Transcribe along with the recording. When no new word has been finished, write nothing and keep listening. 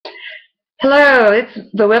Hello, it's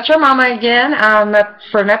the Wheelchair Mama again. Up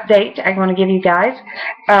for an update I want to give you guys.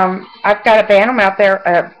 I've got a bantam out there,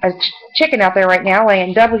 a chicken out there right now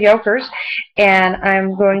laying double yolkers, and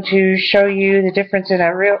I'm going to show you the difference in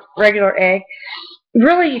a real regular egg.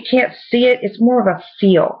 Really, you can't see it. It's more of a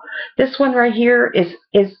feel. This one right here is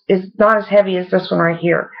not as heavy as this one right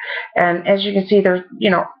here, and as you can see, there's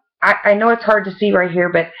I know it's hard to see right here,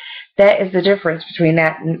 but that is the difference between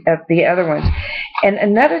that and the other ones. And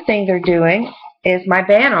another thing they're doing is my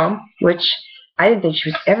bantam, which I didn't think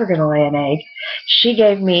she was ever going to lay an egg. She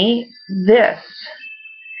gave me this.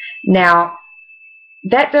 Now,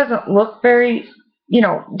 that doesn't look very,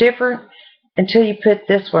 different until you put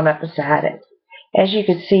this one up beside it. As you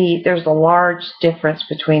can see, there's a large difference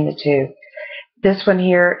between the two. This one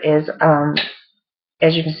here is,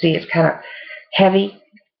 as you can see, it's kind of heavy,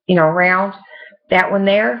 round. That one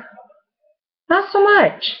there, not so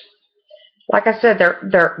much. Like I said,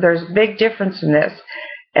 there's a big difference in this.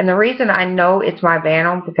 And the reason I know it's my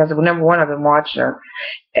bantam, because number one, I've been watching her.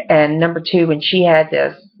 And number two, when she had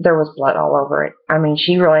this, there was blood all over it. I mean,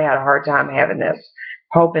 she really had a hard time having this,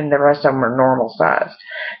 hoping the rest of them are normal size.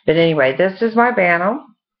 But anyway, this is my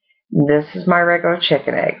bantam. This is my regular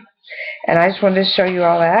chicken egg. And I just wanted to show you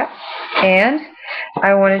all that. And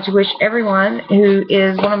I wanted to wish everyone who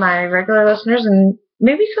is one of my regular listeners, and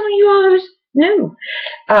maybe some of you all who's new,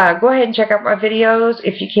 go ahead and check out my videos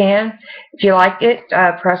if you can. If you like it,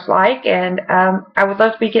 press like, and I would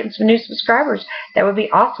love to be getting some new subscribers. That would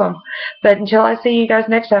be awesome. But until I see you guys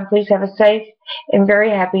next time, please have a safe and very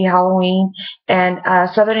happy Halloween. And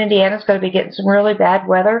Southern Indiana is going to be getting some really bad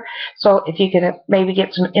weather, so if you can maybe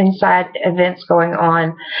get some inside events going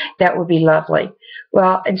on, that would be lovely.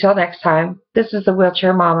 Well, until next time, this is the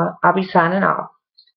Wheelchair Mama. I'll be signing off.